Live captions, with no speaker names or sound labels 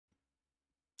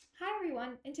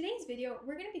everyone, in today's video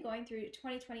we're going to be going through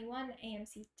 2021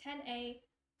 AMC 10A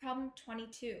problem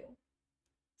 22.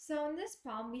 So in this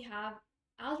problem we have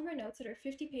algebra notes that are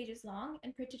 50 pages long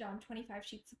and printed on 25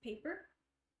 sheets of paper,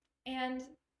 and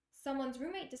someone's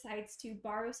roommate decides to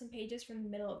borrow some pages from the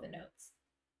middle of the notes,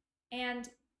 and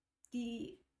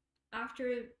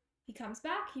after he comes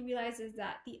back he realizes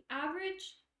that the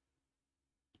average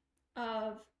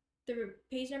of the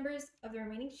page numbers of the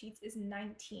remaining sheets is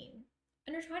 19.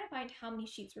 And we're trying to find how many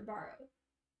sheets were borrowed.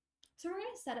 So we're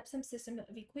going to set up some system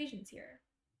of equations here.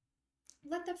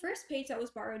 Let the first page that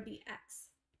was borrowed be x.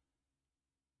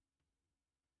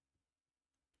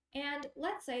 And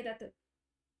let's say that the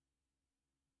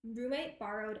roommate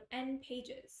borrowed n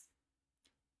pages.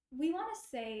 We want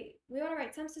to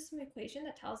write some system of equation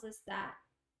that tells us that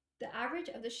the average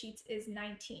of the sheets is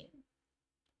 19.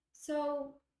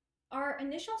 So our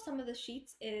initial sum of the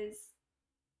sheets is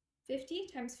 50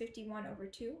 times 51 over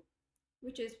 2,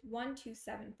 which is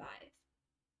 1275.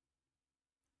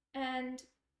 And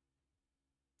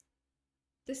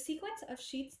the sequence of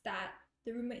sheets that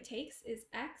the roommate takes is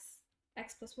x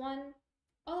plus 1,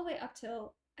 all the way up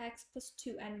till x plus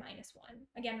 2n minus 1.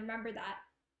 Again, remember that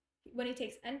when he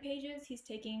takes n pages, he's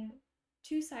taking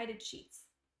two-sided sheets.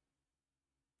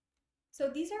 So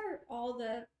these are all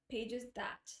the pages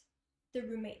that the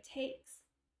roommate takes,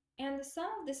 and the sum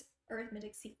of this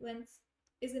arithmetic sequence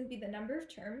is going to be the number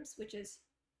of terms, which is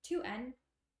 2n,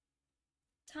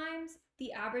 times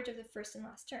the average of the first and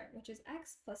last term, which is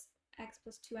x plus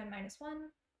 2n minus 1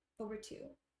 over 2.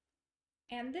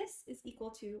 And this is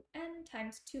equal to n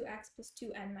times 2x plus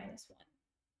 2n minus 1.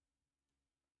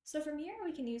 So from here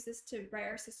we can use this to write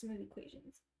our system of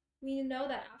equations. We know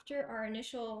that after our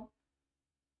initial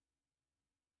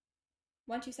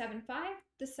 1275,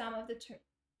 the sum of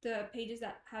the pages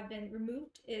that have been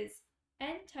removed is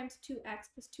n times 2x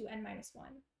plus 2n minus 1.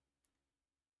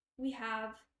 We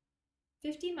have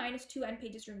 50 minus 2n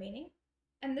pages remaining,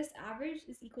 and this average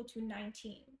is equal to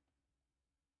 19.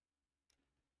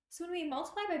 So when we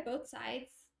multiply by both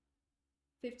sides,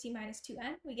 50 minus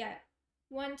 2n, we get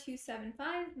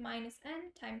 1275 minus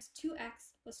n times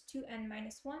 2x plus 2n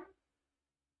minus 1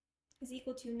 is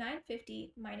equal to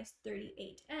 950 minus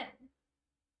 38n.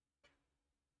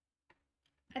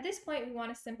 At this point, we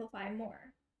want to simplify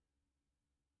more.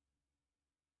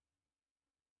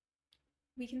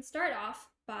 We can start off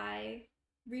by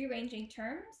rearranging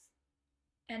terms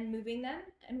and moving them,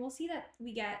 and we'll see that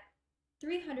we get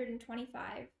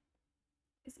 325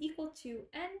 is equal to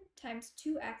n times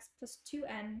 2x plus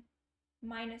 2n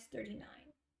minus 39.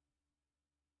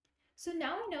 So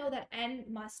now we know that n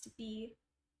must be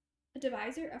a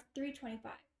divisor of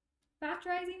 325.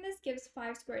 Factorizing this gives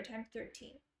 5 squared times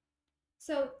 13.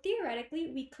 So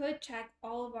theoretically, we could check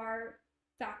all of our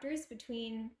factors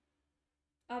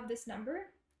of this number,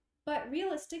 but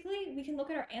realistically, we can look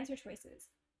at our answer choices.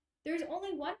 There's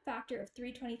only one factor of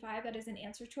 325 that is an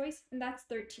answer choice, and that's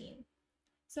 13.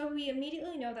 So we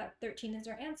immediately know that 13 is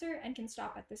our answer and can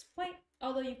stop at this point,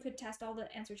 although you could test all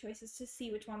the answer choices to see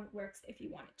which one works if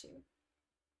you wanted to.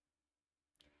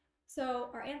 So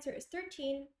our answer is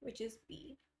 13, which is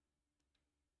B.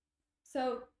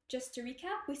 So just to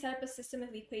recap, we set up a system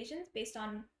of equations based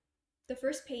on the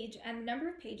first page and the number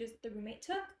of pages the roommate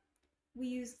took. We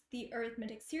used the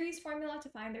arithmetic series formula to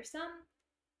find their sum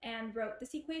and wrote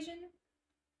this equation,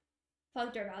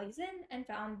 plugged our values in, and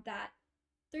found that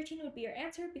 13 would be our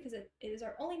answer because it is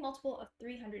our only multiple of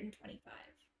 325.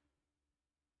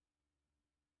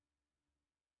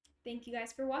 Thank you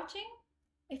guys for watching.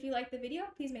 If you liked the video,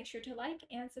 please make sure to like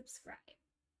and subscribe.